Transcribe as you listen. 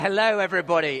Hello,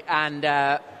 everybody, and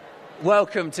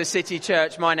welcome to City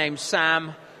Church. My name's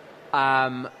Sam.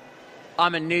 I'm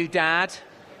a new dad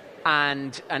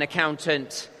and an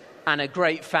accountant and a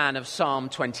great fan of Psalm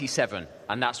 27,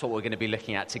 and that's what we're going to be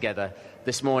looking at together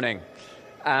this morning.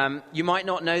 You might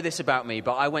not know this about me,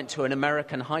 but I went to an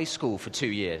American high school for 2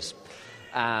 years.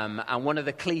 And one of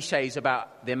the cliches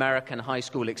about the American high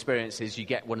school experience is you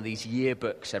get one of these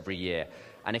yearbooks every year.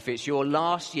 And if it's your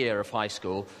last year of high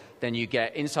school, then you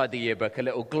get inside the yearbook a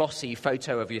little glossy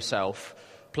photo of yourself,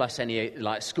 plus any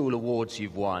school awards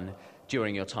you've won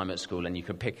during your time at school, and you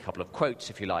can pick a couple of quotes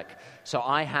if you like. So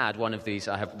I had one of these.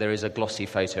 There is a glossy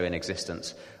photo in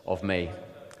existence of me.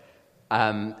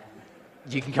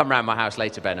 You can come round my house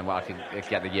later, Ben, and I can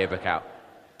get the yearbook out.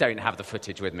 Don't have the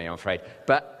footage with me, I'm afraid.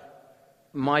 But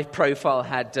my profile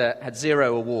had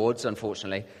 0 awards,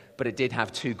 unfortunately, but it did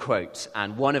have 2 quotes,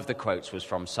 and one of the quotes was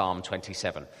from Psalm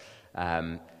 27.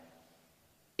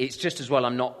 It's just as well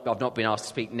I've not been asked to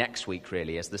speak next week,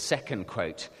 really, as the second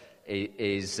quote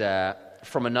is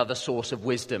from another source of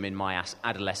wisdom in my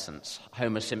adolescence,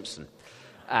 Homer Simpson.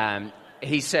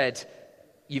 He said,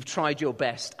 "You've tried your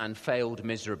best and failed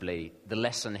miserably. The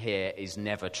lesson here is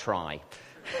never try."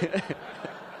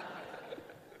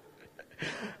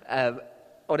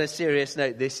 On a serious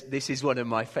note, this is one of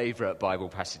my favourite Bible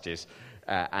passages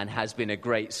and has been a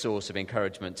great source of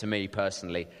encouragement to me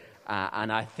personally.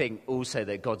 And I think also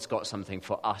that God's got something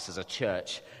for us as a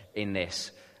church in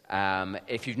this.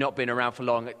 If you've not been around for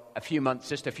long,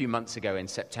 just a few months ago in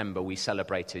September, we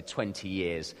celebrated 20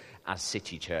 years as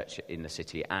City Church in the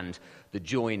city, and the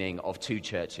joining of 2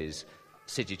 churches,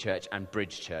 City Church and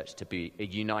Bridge Church, to be a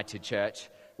united church,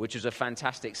 which was a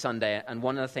fantastic Sunday. And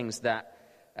one of the things that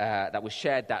was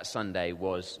shared that Sunday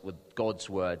was with God's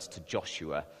words to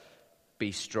Joshua,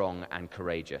 "Be strong and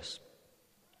courageous."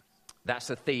 That's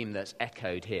the theme that's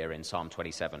echoed here in Psalm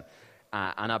 27.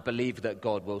 And I believe that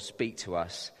God will speak to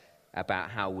us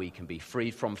about how we can be free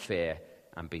from fear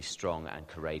and be strong and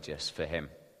courageous for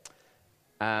him.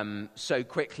 So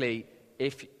quickly,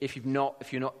 if you've not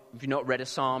read a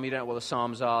psalm, you don't know what the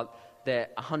psalms are, they're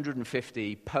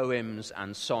 150 poems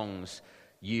and songs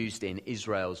used in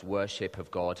Israel's worship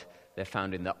of God. They're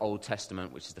found in the Old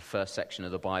Testament, which is the first section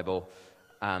of the Bible.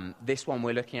 This one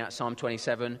we're looking at, Psalm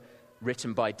 27,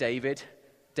 written by David.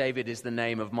 David is the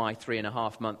name of my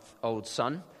 3.5-month-old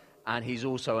son, and he's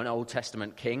also an Old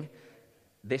Testament king.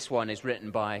 This one is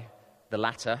written by the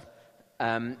latter.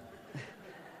 The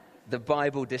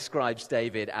Bible describes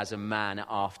David as a man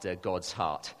after God's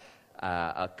heart,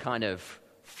 a kind of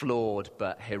flawed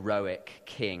but heroic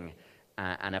king,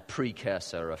 and a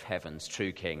precursor of heaven's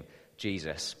true king,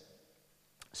 Jesus.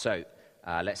 So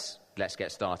let's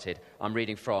get started. I'm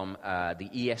reading from the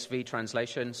ESV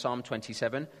translation, Psalm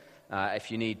 27. If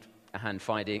you need a hand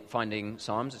finding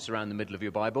Psalms, it's around the middle of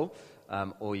your Bible,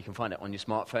 or you can find it on your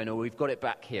smartphone, or we've got it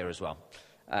back here as well.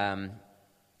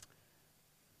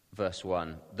 Verse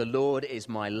 1, "The Lord is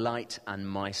my light and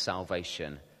my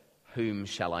salvation. Whom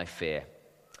shall I fear?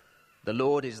 The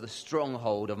Lord is the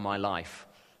stronghold of my life.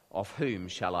 Of whom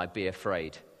shall I be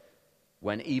afraid?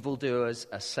 When evildoers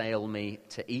assail me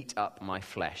to eat up my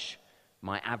flesh,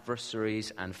 my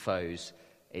adversaries and foes,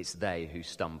 it's they who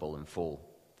stumble and fall.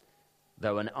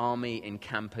 Though an army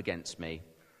encamp against me,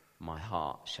 my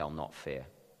heart shall not fear.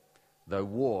 Though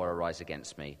war arise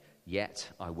against me, yet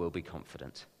I will be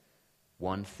confident.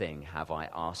 One thing have I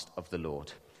asked of the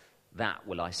Lord, that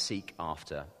will I seek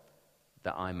after,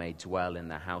 that I may dwell in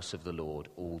the house of the Lord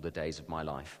all the days of my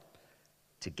life,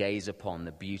 to gaze upon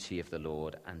the beauty of the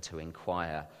Lord and to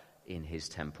inquire in his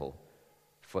temple.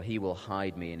 For he will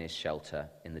hide me in his shelter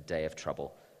in the day of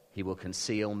trouble. He will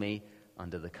conceal me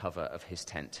under the cover of his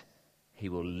tent. He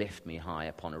will lift me high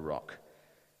upon a rock.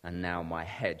 And now my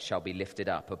head shall be lifted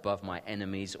up above my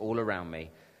enemies all around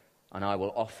me, and I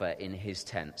will offer in his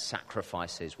tent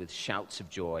sacrifices with shouts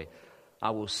of joy. I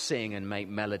will sing and make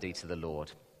melody to the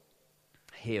Lord.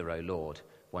 Hear, O Lord,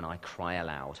 when I cry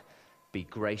aloud. Be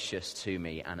gracious to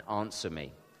me and answer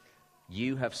me.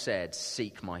 You have said,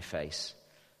 seek my face.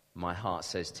 My heart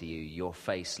says to you, your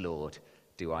face, Lord,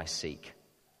 do I seek.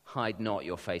 Hide not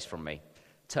your face from me.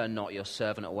 Turn not your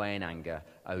servant away in anger.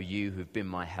 O you who've been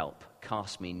my help,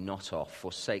 cast me not off.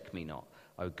 Forsake me not,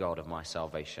 O God of my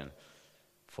salvation.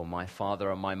 For my father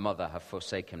and my mother have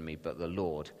forsaken me, but the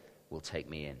Lord will take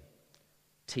me in.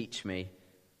 Teach me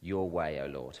your way, O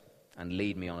Lord, and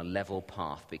lead me on a level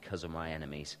path because of my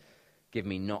enemies. Give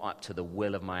me not up to the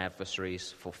will of my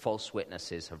adversaries, for false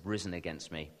witnesses have risen against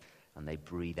me, and they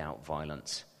breathe out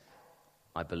violence.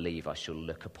 I believe I shall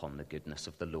look upon the goodness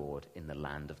of the Lord in the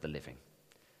land of the living.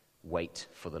 Wait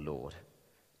for the Lord.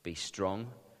 Be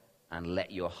strong and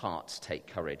let your hearts take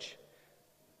courage.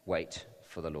 Wait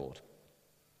for the Lord.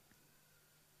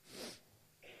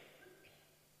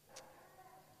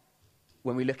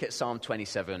 When we look at Psalm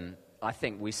 27, I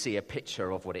think we see a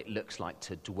picture of what it looks like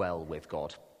to dwell with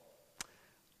God.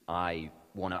 I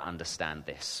want to understand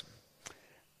this.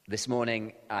 This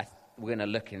morning, we're going to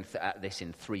look at this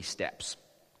in 3 steps.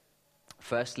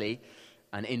 Firstly,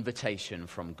 an invitation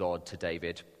from God to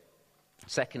David.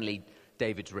 Secondly,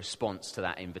 David's response to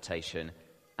that invitation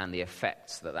and the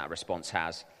effects that response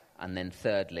has. And then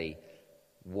thirdly,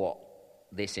 what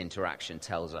this interaction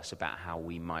tells us about how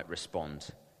we might respond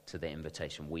to the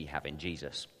invitation we have in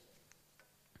Jesus.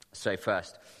 So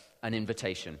first, an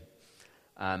invitation.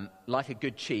 Like a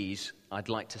good cheese, I'd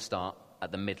like to start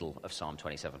at the middle of Psalm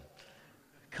 27.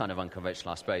 Kind of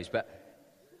unconventional, I suppose. But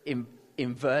in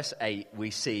verse 8,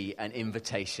 we see an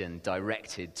invitation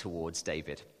directed towards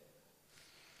David.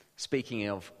 Speaking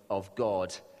of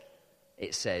God,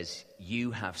 it says,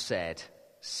 "You have said,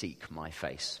 seek my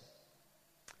face."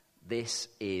 This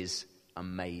is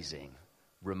amazing,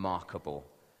 remarkable.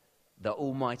 The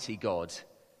Almighty God,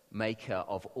 maker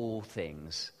of all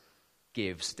things,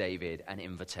 gives David an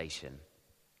invitation.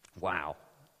 Wow.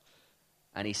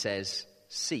 And he says,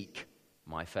 seek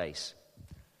my face.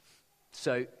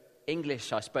 So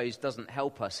English, I suppose, doesn't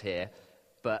help us here,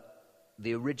 but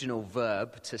the original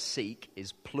verb to seek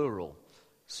is plural.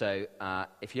 So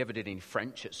if you ever did any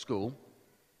French at school,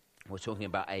 we're talking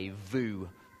about a vous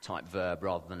type verb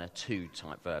rather than a tu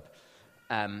type verb.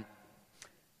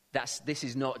 This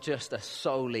is not just a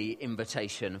solely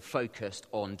invitation focused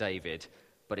on David,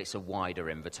 but it's a wider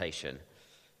invitation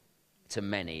to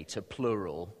many, to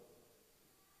plural,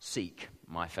 seek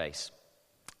my face.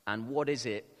 And what is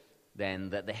it then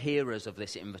that the hearers of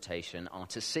this invitation are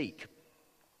to seek?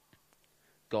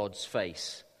 God's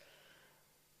face.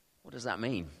 What does that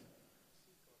mean?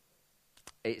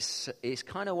 It's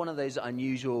kind of one of those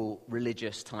unusual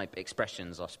religious type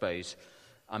expressions, I suppose.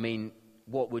 I mean,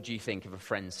 what would you think if a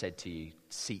friend said to you,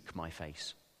 seek my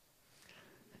face?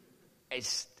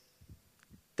 It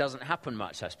doesn't happen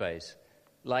much, I suppose.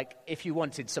 Like, if you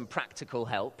wanted some practical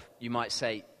help, you might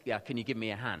say, yeah, can you give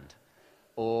me a hand?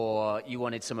 Or you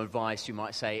wanted some advice, you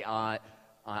might say, I'd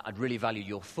really value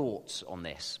your thoughts on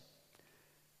this.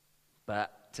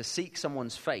 But to seek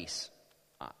someone's face,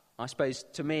 I suppose,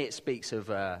 to me, it speaks of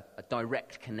a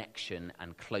direct connection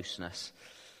and closeness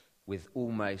with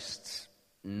almost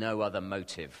no other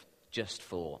motive, just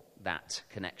for that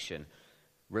connection,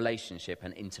 relationship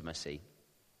and intimacy.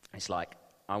 It's like,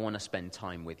 I want to spend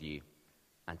time with you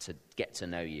and to get to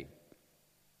know you.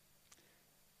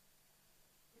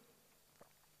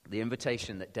 The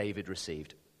invitation that David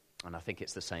received, and I think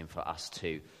it's the same for us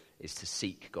too, is to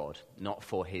seek God, not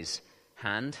for his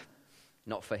hand,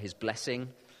 not for his blessing,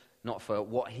 not for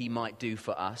what he might do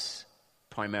for us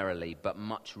primarily, but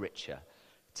much richer,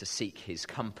 to seek his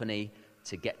company,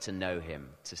 to get to know him,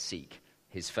 to seek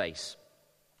his face.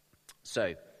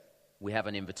 So, we have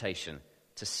an invitation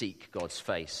to seek God's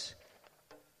face.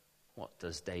 How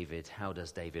does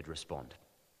David respond?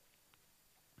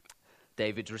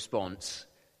 David's response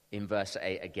in verse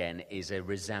 8 again is a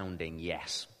resounding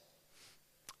yes.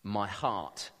 My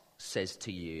heart says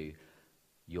to you,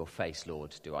 your face,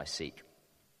 Lord, do I seek.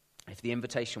 If the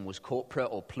invitation was corporate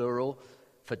or plural,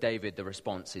 for David the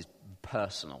response is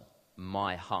personal.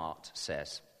 My heart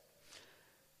says.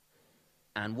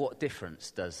 And what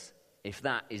difference does, if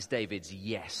that is David's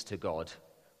yes to God,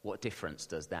 what difference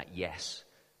does that yes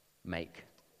make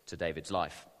to David's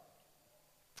life?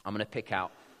 I'm going to pick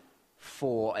out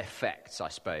 4 effects, I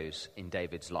suppose, in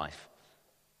David's life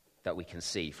that we can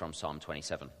see from Psalm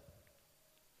 27.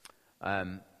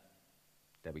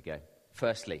 There we go.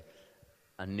 Firstly,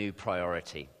 a new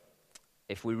priority.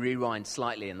 If we rewind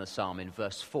slightly in the psalm, in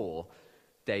verse 4,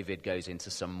 David goes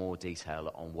into some more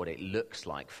detail on what it looks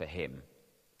like for him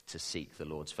to seek the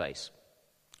Lord's face.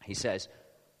 He says,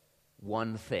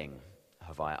 "One thing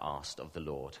have I asked of the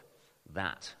Lord,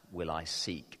 that will I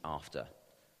seek after,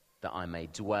 that I may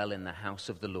dwell in the house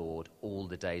of the Lord all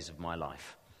the days of my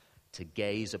life, to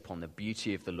gaze upon the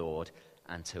beauty of the Lord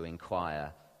and to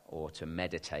inquire or to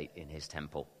meditate in his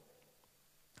temple."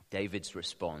 David's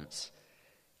response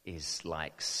is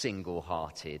like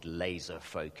single-hearted,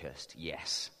 laser-focused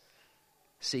yes.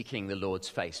 Seeking the Lord's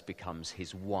face becomes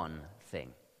his one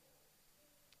thing.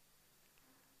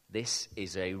 This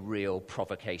is a real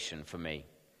provocation for me,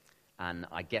 and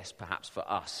I guess perhaps for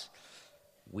us.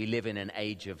 We live in an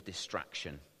age of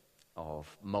distraction,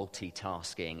 of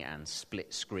multitasking and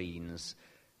split screens,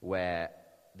 where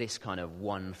this kind of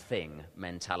one thing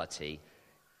mentality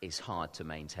is hard to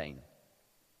maintain.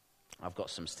 I've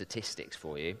got some statistics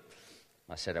for you.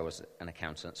 I said I was an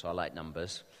accountant, so I like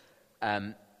numbers.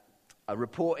 A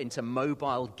report into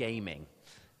mobile gaming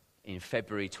in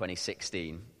February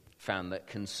 2016 found that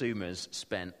consumers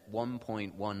spent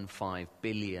 1.15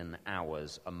 billion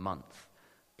hours a month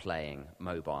playing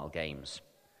mobile games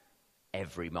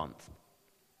every month.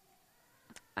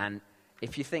 And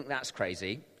if you think that's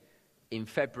crazy, in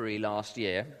February last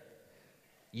year,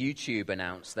 YouTube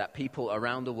announced that people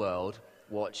around the world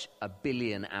watch 1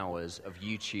 billion hours of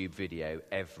YouTube video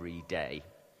every day.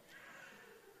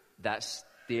 That's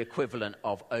the equivalent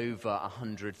of over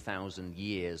 100,000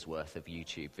 years worth of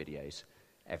YouTube videos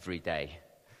every day.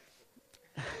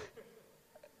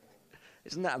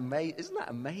 Isn't that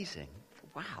amazing?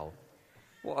 Wow.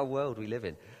 What a world we live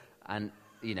in. And,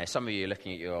 some of you are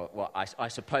looking at your, I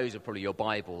suppose are probably your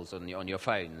Bibles on your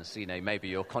phones. Maybe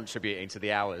you're contributing to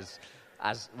the hours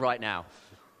as right now.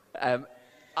 I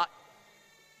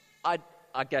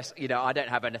guess, I don't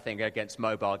have anything against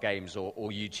mobile games or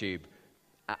YouTube.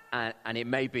 And it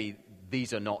may be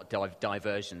these are not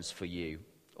diversions for you,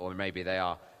 or maybe they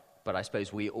are, but I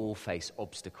suppose we all face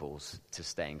obstacles to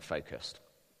staying focused.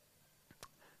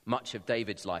 Much of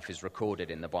David's life is recorded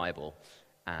in the Bible,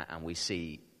 and we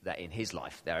see that in his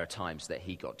life there are times that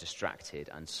he got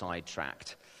distracted and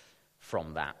sidetracked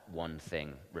from that one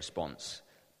thing response.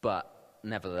 But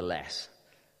nevertheless,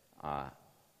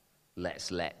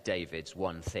 let's let David's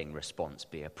one thing response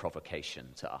be a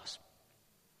provocation to us.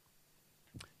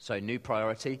 So, new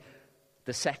priority.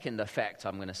 The second effect,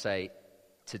 I'm going to say,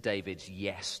 to David's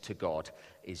yes to God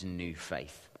is new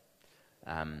faith.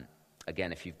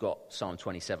 Again, if you've got Psalm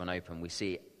 27 open, we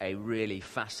see a really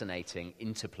fascinating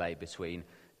interplay between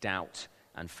doubt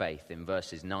and faith in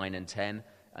verses 9 and 10,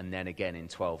 and then again in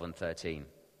 12 and 13.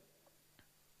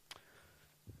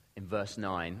 In verse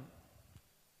 9,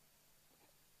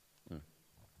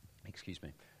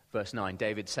 verse 9,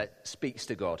 David speaks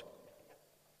to God.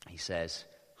 He says,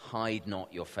 "Hide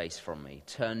not your face from me.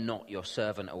 Turn not your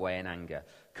servant away in anger.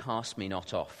 Cast me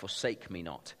not off. Forsake me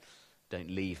not. Don't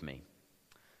leave me."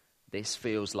 This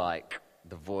feels like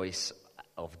the voice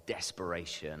of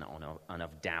desperation and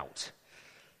of doubt.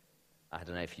 I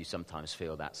don't know if you sometimes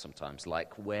feel that sometimes.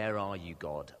 Like, where are you,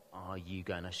 God? Are you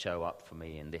going to show up for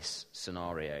me in this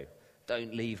scenario?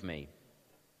 Don't leave me.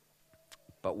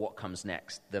 But what comes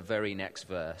next? The very next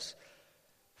verse,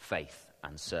 faith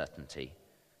and certainty.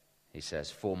 He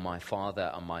says, "For my father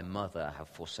and my mother have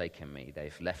forsaken me.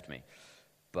 They've left me.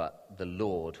 But the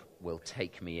Lord will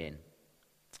take me in."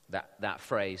 That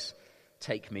phrase,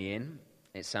 "take me in,"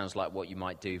 it sounds like what you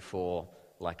might do for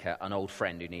like an old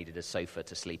friend who needed a sofa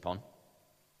to sleep on.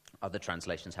 Other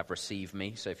translations have "receive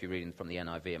me." So if you're reading from the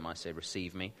NIV, it might say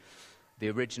 "receive me." The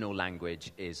original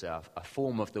language is a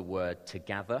form of the word "to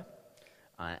gather,"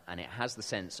 and it has the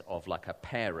sense of like a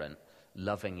parent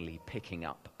lovingly picking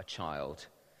up a child.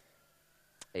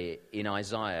 In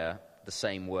Isaiah, the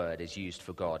same word is used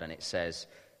for God, and it says,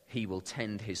 "He will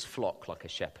tend his flock like a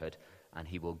shepherd, and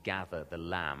he will gather the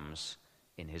lambs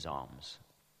in his arms."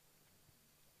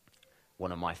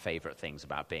 One of my favorite things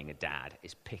about being a dad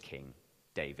is picking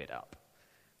David up.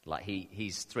 Like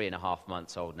he's 3.5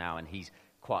 months old now, and he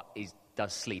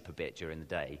does sleep a bit during the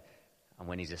day. And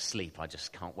when he's asleep, I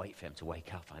just can't wait for him to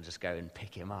wake up. I just go and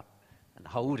pick him up and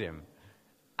hold him.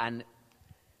 And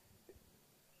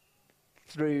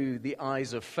through the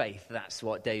eyes of faith, that's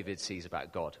what David sees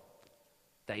about God.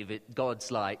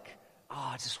 God's like,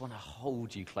 I just want to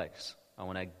hold you close. I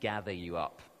want to gather you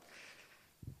up.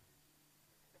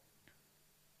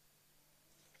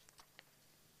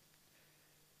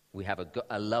 We have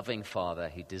a loving Father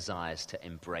who desires to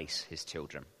embrace his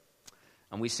children.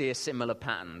 And we see a similar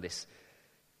pattern, this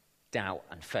doubt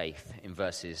and faith, in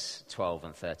verses 12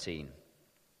 and 13.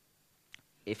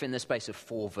 If in the space of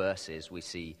 4 verses we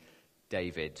see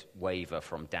David waver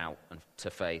from doubt to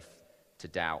faith, to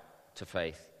doubt to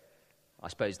faith, I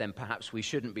suppose then perhaps we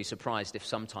shouldn't be surprised if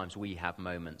sometimes we have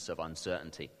moments of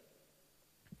uncertainty.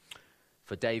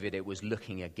 For David, it was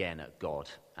looking again at God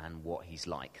and what he's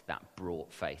like that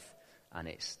brought faith. And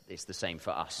it's the same for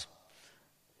us.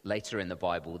 Later in the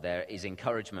Bible, there is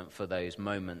encouragement for those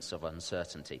moments of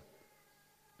uncertainty.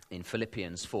 In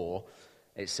Philippians 4,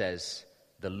 it says,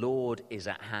 "The Lord is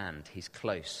at hand, he's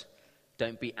close.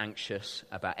 Don't be anxious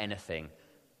about anything,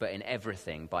 but in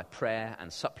everything, by prayer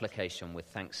and supplication with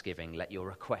thanksgiving, let your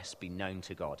requests be known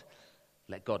to God.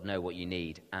 Let God know what you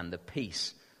need, and the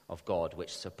peace of God,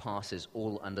 which surpasses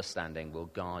all understanding, will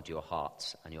guard your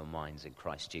hearts and your minds in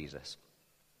Christ Jesus."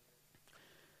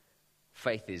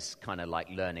 Faith is kind of like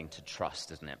learning to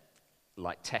trust, isn't it?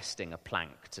 Like testing a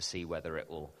plank to see whether it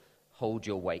will hold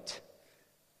your weight.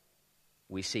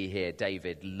 we see here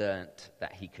David learnt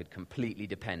that he could completely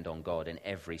depend on God in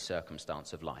every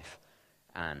circumstance of life.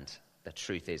 And the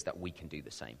truth is that we can do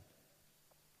the same.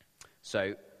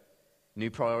 So, new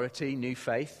priority, new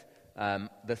faith.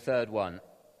 The third one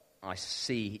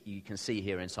you can see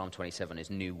here in Psalm 27 is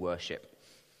new worship.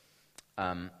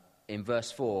 In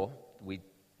verse 4,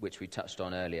 which we touched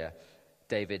on earlier,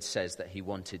 David says that he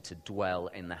wanted to dwell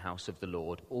in the house of the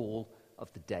Lord all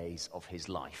of the days of his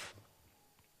life.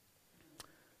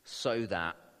 So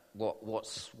that,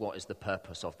 what is the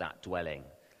purpose of that dwelling?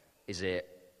 Is it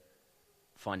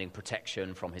finding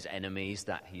protection from his enemies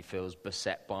that he feels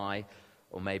beset by?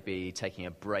 Or maybe taking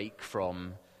a break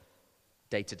from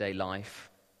day-to-day life?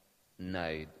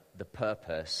 No, the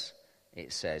purpose,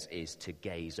 it says, is to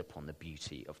gaze upon the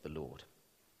beauty of the Lord.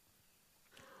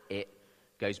 It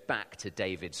goes back to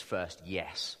David's first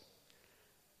yes.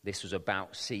 This was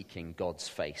about seeking God's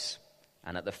face.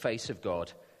 And at the face of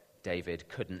God, David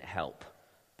couldn't help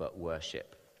but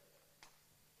worship.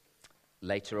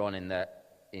 Later on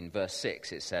in verse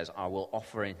 6, it says, I will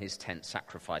offer in his tent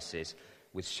sacrifices.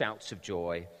 With shouts of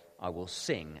joy, I will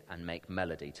sing and make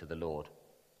melody to the Lord.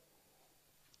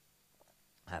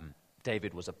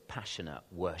 David was a passionate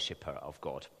worshipper of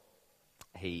God.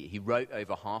 He wrote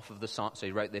over half of the psalm. So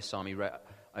he wrote this psalm. He wrote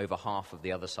over half of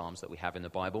the other psalms that we have in the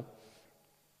Bible.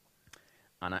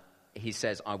 And he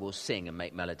says, I will sing and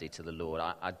make melody to the Lord.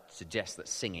 I'd suggest that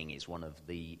singing is one of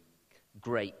the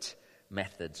great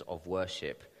methods of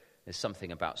worship. There's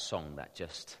something about song that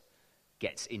just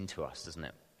gets into us, doesn't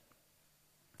it?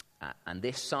 And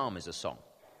this psalm is a song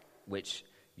which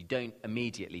you don't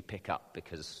immediately pick up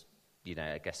because,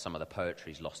 I guess some of the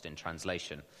poetry is lost in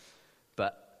translation.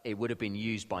 But it would have been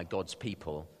used by God's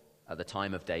people at the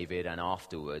time of David and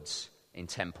afterwards in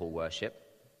temple worship.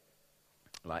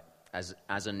 Like,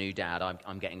 as a new dad,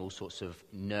 I'm getting all sorts of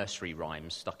nursery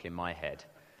rhymes stuck in my head.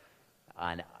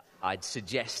 And I'd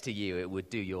suggest to you it would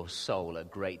do your soul a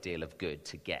great deal of good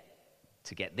to get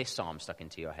this psalm stuck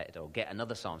into your head or get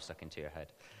another psalm stuck into your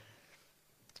head.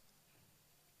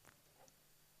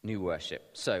 New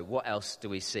worship. So what else do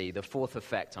we see? The fourth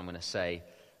effect, I'm going to say,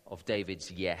 of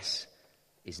David's yes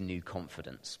is new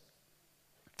confidence.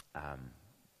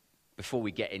 Before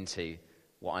we get into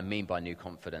what I mean by new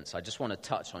confidence, I just want to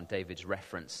touch on David's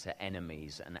reference to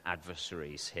enemies and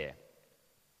adversaries here.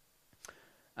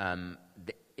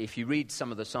 If you read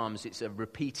some of the Psalms, it's a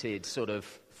repeated sort of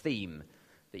theme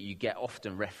that you get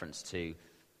often reference to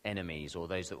enemies or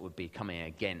those that would be coming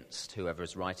against whoever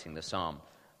is writing the Psalm.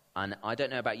 And I don't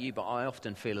know about you, but I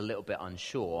often feel a little bit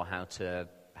unsure how to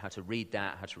read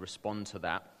that, how to respond to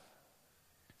that.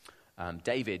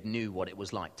 David knew what it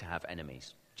was like to have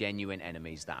enemies, genuine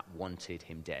enemies that wanted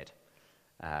him dead.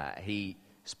 He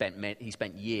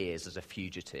spent years as a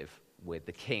fugitive with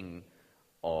the king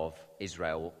of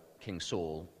Israel. King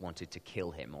Saul wanted to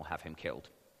kill him or have him killed.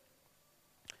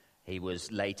 He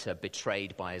was later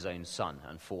betrayed by his own son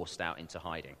and forced out into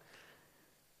hiding.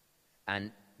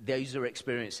 And those are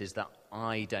experiences that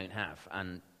I don't have,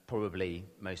 and probably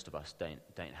most of us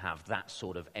don't have that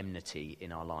sort of enmity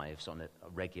in our lives on a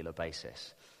regular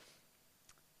basis.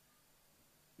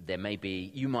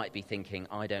 You might be thinking,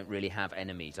 I don't really have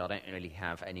enemies. I don't really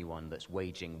have anyone that's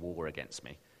waging war against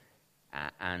me.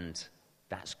 And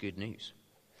that's good news.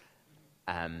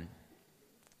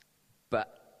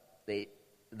 But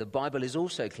the Bible is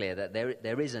also clear that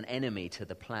there is an enemy to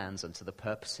the plans and to the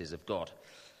purposes of God.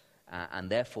 And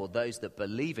therefore, those that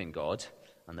believe in God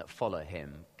and that follow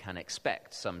him can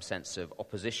expect some sense of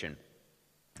opposition.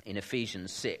 In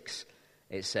Ephesians 6,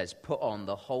 it says, put on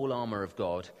the whole armor of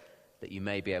God that you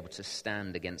may be able to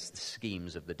stand against the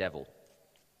schemes of the devil.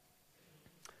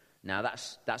 Now,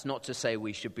 that's not to say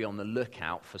we should be on the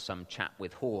lookout for some chap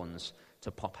with horns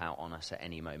to pop out on us at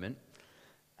any moment.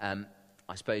 I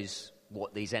suppose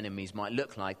what these enemies might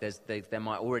look like, there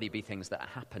might already be things that are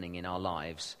happening in our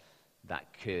lives that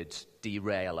could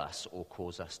derail us or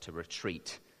cause us to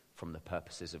retreat from the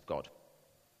purposes of God.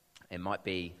 It might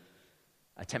be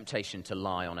a temptation to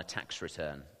lie on a tax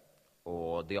return,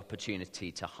 or the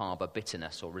opportunity to harbor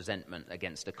bitterness or resentment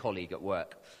against a colleague at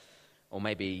work, or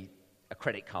maybe a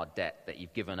credit card debt that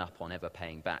you've given up on ever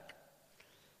paying back.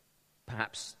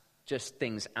 Perhaps just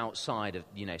things outside of,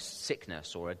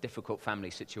 sickness or a difficult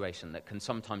family situation that can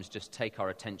sometimes just take our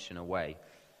attention away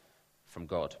from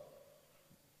God.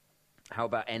 How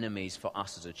about enemies for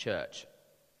us as a church?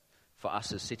 For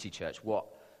us as City Church, what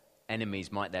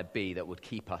enemies might there be that would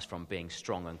keep us from being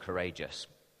strong and courageous?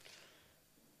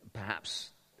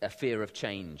 Perhaps a fear of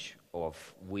change,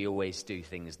 of we always do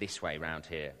things this way around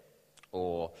here,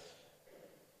 or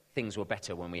things were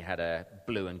better when we had a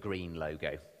blue and green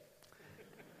logo.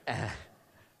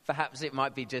 perhaps it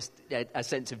might be just a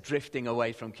sense of drifting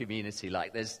away from community.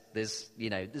 Like there's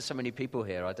so many people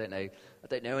here. I don't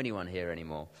know anyone here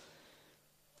anymore.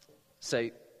 So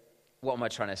what am I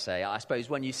trying to say? I suppose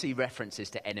when you see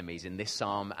references to enemies in this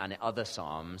psalm and in other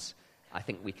psalms, I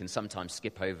think we can sometimes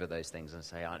skip over those things and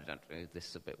say, this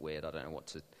is a bit weird. I don't know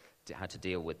how to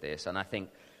deal with this. And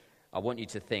I want you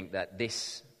to think that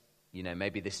this,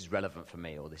 maybe this is relevant for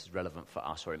me, or this is relevant for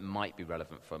us, or it might be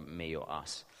relevant for me or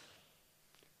us.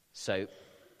 So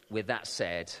with that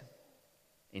said,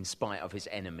 in spite of his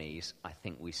enemies, I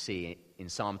think we see in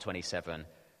Psalm 27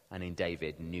 and in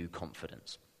David new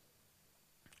confidence.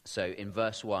 So in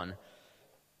verse 1,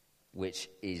 which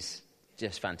is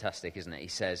just fantastic, isn't it? He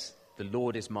says, "The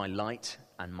Lord is my light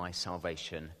and my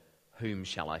salvation. Whom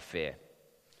shall I fear?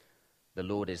 The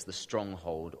Lord is the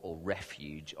stronghold or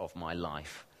refuge of my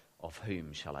life. Of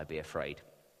whom shall I be afraid?"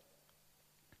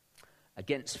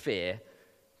 Against fear,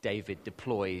 David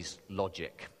deploys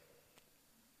logic.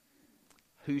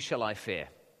 Who shall I fear?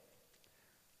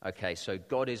 Okay, so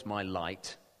God is my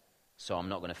light, so I'm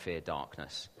not going to fear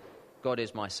darkness. God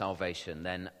is my salvation,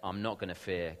 then I'm not going to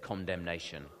fear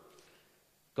condemnation.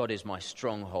 God is my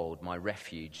stronghold, my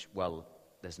refuge. Well,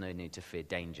 there's no need to fear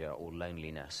danger or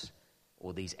loneliness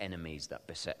or these enemies that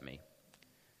beset me.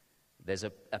 There's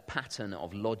a pattern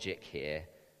of logic here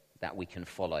that we can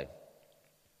follow.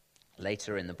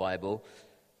 Later in the Bible,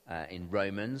 in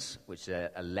Romans, which is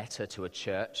a letter to a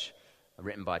church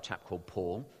written by a chap called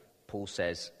Paul, Paul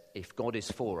says, if God is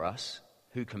for us,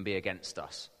 who can be against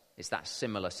us? It's that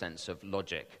similar sense of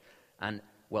logic. And,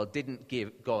 well, didn't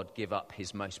God give up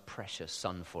his most precious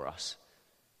son for us?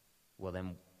 Well,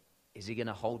 then, is he going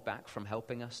to hold back from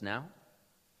helping us now?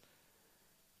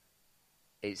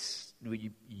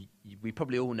 We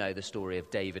probably all know the story of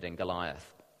David and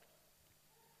Goliath.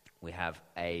 We have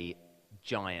a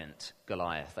giant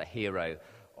Goliath, a hero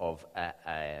of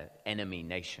an enemy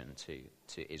nation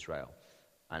to Israel.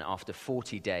 And after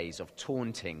 40 days of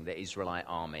taunting the Israelite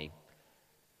army,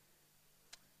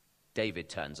 David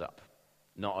turns up,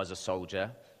 not as a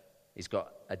soldier. He's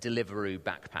got a Deliveroo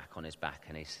backpack on his back,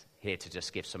 and he's here to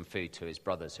just give some food to his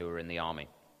brothers who are in the army.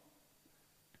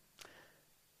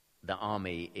 The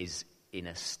army is in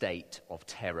a state of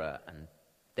terror, and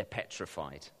they're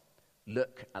petrified.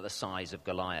 Look at the size of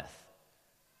Goliath.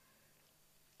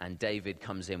 And David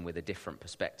comes in with a different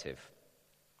perspective.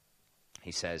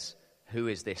 He says, "Who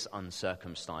is this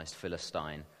uncircumcised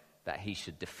Philistine that he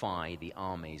should defy the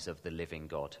armies of the living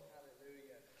God?"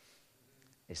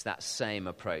 It's that same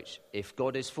approach. If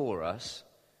God is for us,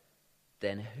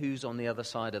 then who's on the other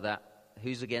side of that?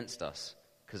 Who's against us?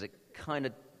 Because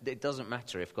it doesn't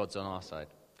matter if God's on our side.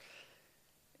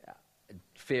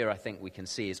 Fear, I think we can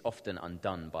see, is often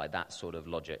undone by that sort of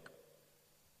logic.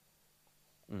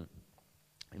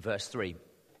 In verse 3,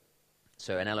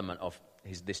 so an element of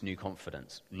this new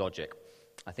confidence, logic.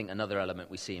 I think another element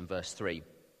we see in verse 3,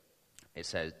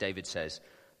 David says,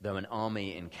 "Though an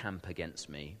army encamp against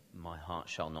me, my heart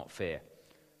shall not fear.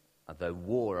 Though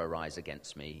war arise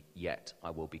against me, yet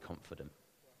I will be confident."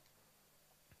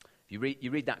 You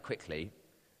read that quickly,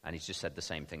 and he's just said the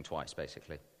same thing twice,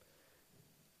 basically.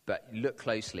 But look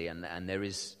closely, and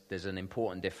there's an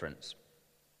important difference.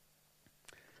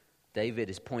 David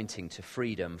is pointing to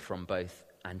freedom from both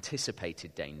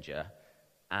anticipated danger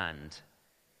and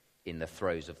in the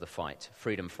throes of the fight.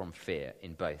 Freedom from fear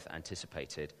in both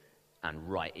anticipated and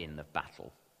right in the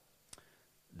battle.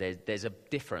 There's a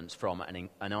difference from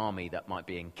an army that might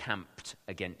be encamped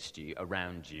against you,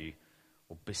 around you,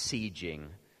 or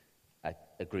besieging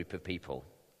a group of people,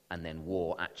 and then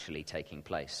war actually taking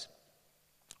place.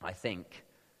 I think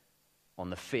on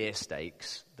the fear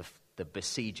stakes, the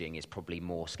besieging is probably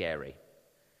more scary.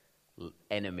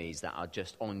 Enemies that are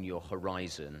just on your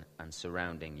horizon and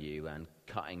surrounding you and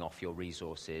cutting off your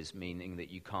resources, meaning that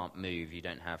you can't move, you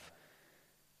don't have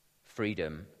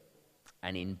freedom.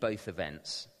 And in both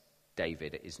events,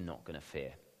 David is not going to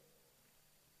fear.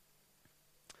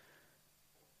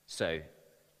 So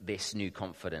this new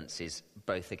confidence is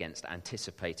both against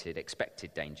anticipated,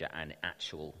 expected danger and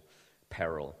actual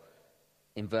peril.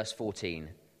 In verse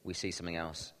 14, we see something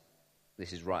else.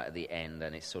 This is right at the end,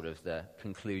 and it's sort of the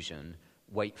conclusion.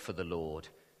 Wait for the Lord.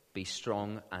 Be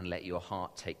strong and let your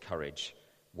heart take courage.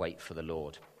 Wait for the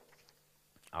Lord.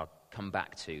 I'll come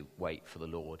back to wait for the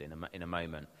Lord in a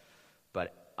moment.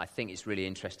 But I think it's really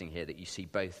interesting here that you see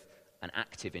both an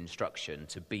active instruction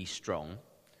to be strong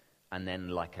and then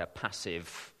like a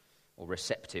passive or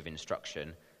receptive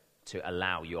instruction to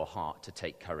allow your heart to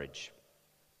take courage.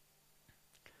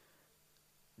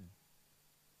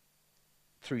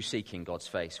 Through seeking God's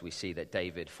face, we see that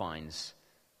David finds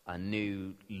a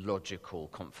new logical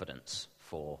confidence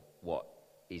for what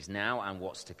is now and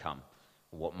what's to come,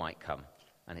 what might come.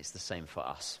 And it's the same for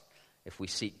us. If we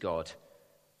seek God,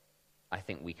 I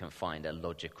think we can find a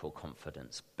logical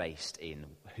confidence based in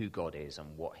who God is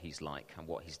and what he's like and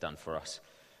what he's done for us.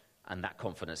 And that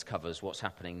confidence covers what's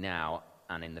happening now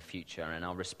and in the future. And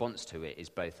our response to it is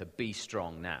both a be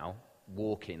strong now,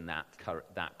 walk in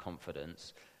that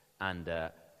confidence, and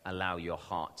allow your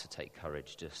heart to take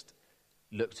courage. Just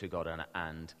look to God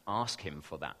and ask him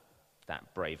for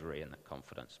that bravery and that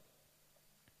confidence.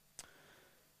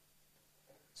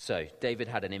 So David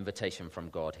had an invitation from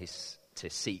God to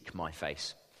seek my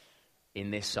face.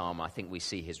 In this psalm, I think we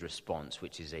see his response,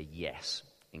 which is a yes,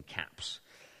 in caps.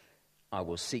 I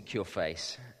will seek your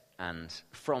face. And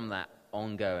from that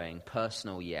ongoing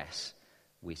personal yes,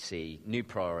 we see new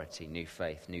priority, new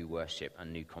faith, new worship,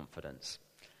 and new confidence.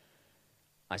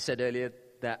 I said earlier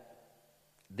that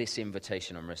this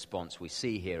invitation and response we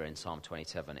see here in Psalm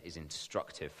 27 is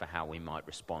instructive for how we might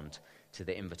respond to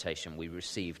the invitation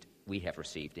we have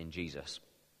received in Jesus.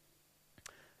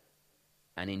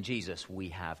 And in Jesus, we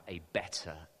have a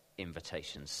better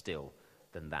invitation still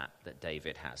than that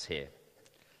David has here.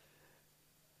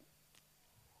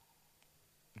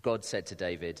 God said to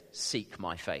David, "Seek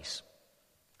my face."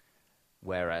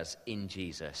 Whereas in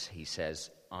Jesus, he says,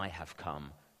 "I have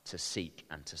come to seek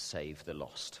and to save the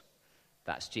lost."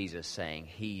 That's Jesus saying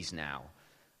he's now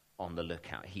on the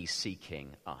lookout. He's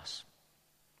seeking us.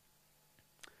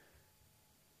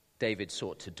 David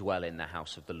sought to dwell in the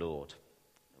house of the Lord,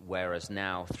 whereas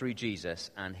now, through Jesus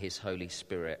and his Holy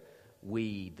Spirit,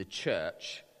 we, the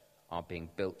church, are being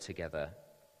built together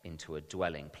into a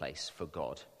dwelling place for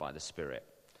God by the Spirit.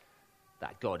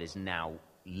 That God is now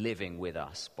living with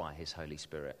us by his Holy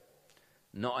Spirit.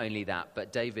 Not only that,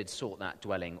 but David sought that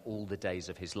dwelling all the days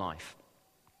of his life.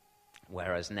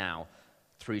 Whereas now,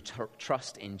 through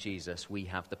trust in Jesus, we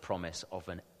have the promise of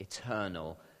an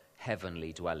eternal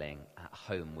heavenly dwelling at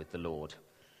home with the Lord.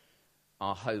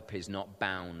 Our hope is not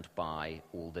bound by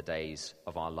all the days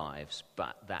of our lives,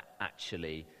 but that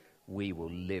actually we will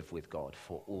live with God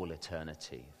for all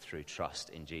eternity through trust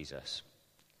in Jesus.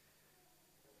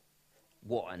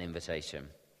 What an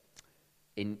invitation.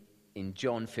 In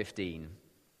John 15,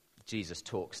 Jesus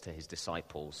talks to his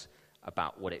disciples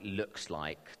about what it looks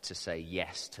like to say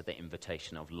yes to the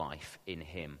invitation of life in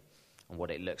him and what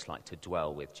it looks like to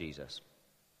dwell with Jesus.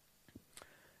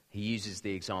 He uses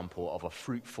the example of a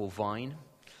fruitful vine,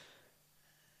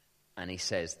 and he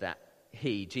says that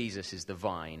he, Jesus, is the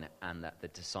vine and that the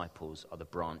disciples are the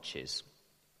branches.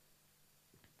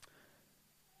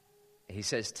 He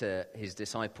says to his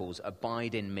disciples,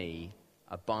 "Abide in me,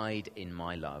 abide in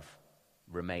my love,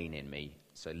 remain in me,"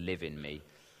 so live in me.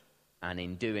 And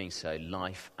in doing so,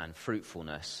 life and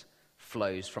fruitfulness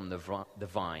flows from the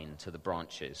vine to the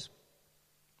branches.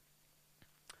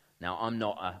 Now, I'm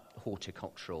not a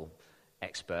horticultural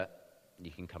expert.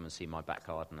 You can come and see my back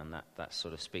garden, and that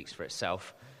sort of speaks for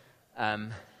itself.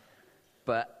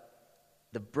 But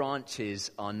the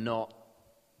branches are not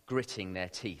gritting their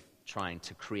teeth trying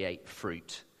to create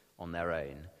fruit on their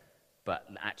own, but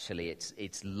actually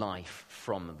it's life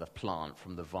from the plant,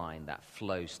 from the vine, that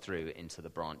flows through into the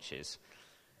branches.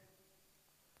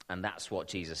 And that's what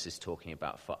Jesus is talking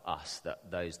about for us, that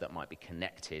those that might be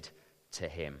connected to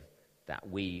him, that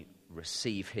we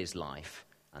receive his life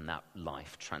and that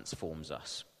life transforms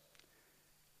us.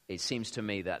 It seems to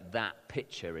me that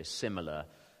picture is similar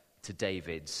to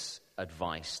David's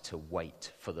advice to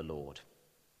wait for the Lord.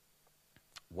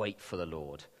 Wait for the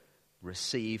Lord.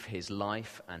 Receive his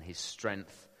life and his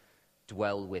strength,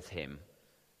 dwell with him,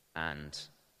 and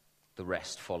the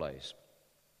rest follows.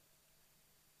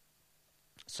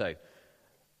 So,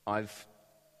 I've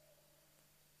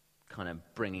kind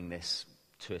of bringing this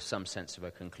to some sense of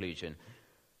a conclusion.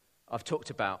 I've talked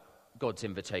about God's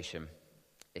invitation,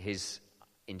 his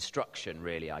instruction,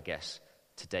 really, I guess,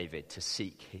 to David to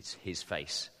seek his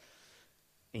face.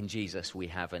 In Jesus, we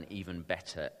have an even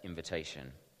better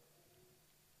invitation.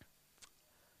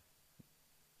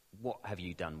 What have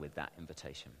you done with that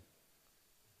invitation?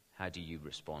 How do you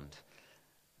respond?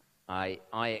 I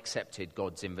accepted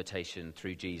God's invitation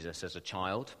through Jesus as a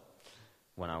child.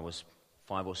 When I was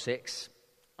 5 or 6,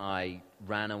 I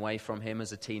ran away from him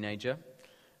as a teenager,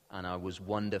 and I was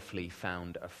wonderfully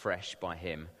found afresh by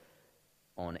him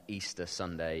on Easter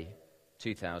Sunday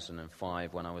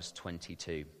 2005 when I was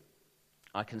 22.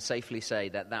 I can safely say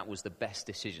that was the best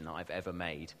decision I've ever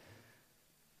made.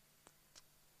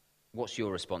 What's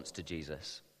your response to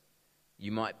Jesus?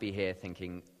 You might be here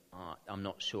thinking, I'm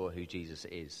not sure who Jesus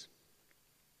is,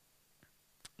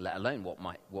 let alone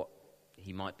what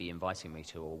he might be inviting me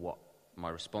to, or what my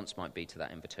response might be to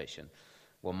that invitation?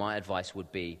 Well, my advice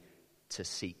would be to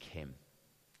seek him.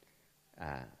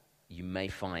 You may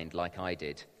find, like I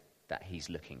did, that he's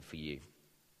looking for you.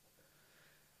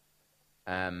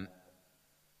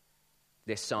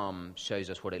 This psalm shows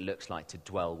us what it looks like to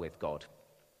dwell with God.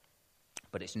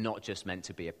 But it's not just meant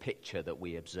to be a picture that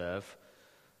we observe.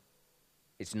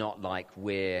 It's not like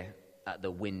we're at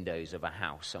the windows of a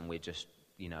house and we're just,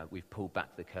 we've pulled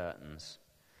back the curtains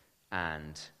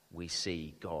and we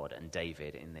see God and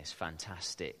David in this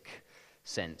fantastic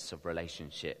sense of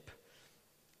relationship.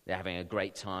 They're having a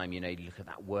great time. You look at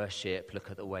that worship,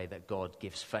 look at the way that God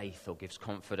gives faith or gives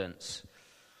confidence.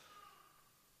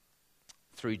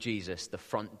 Through Jesus, the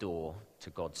front door to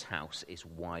God's house is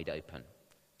wide open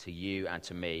to you and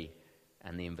to me,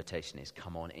 and the invitation is,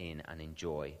 come on in and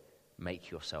enjoy.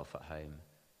 Make yourself at home.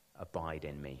 Abide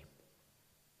in me.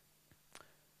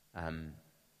 And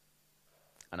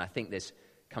I think this,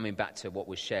 coming back to what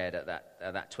was shared at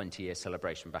that 20-year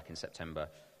celebration back in September,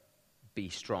 be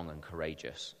strong and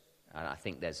courageous. And I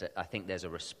think there's a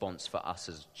response for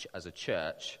us as a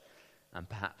church, and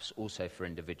perhaps also for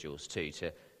individuals too,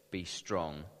 to be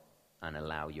strong and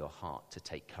allow your heart to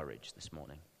take courage this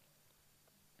morning.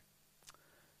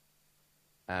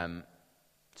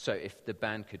 So if the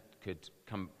band could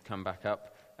come back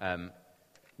up,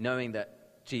 knowing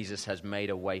that Jesus has made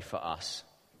a way for us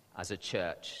as a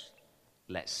church,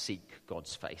 let's seek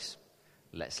God's face.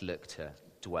 Let's look to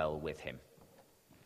dwell with him.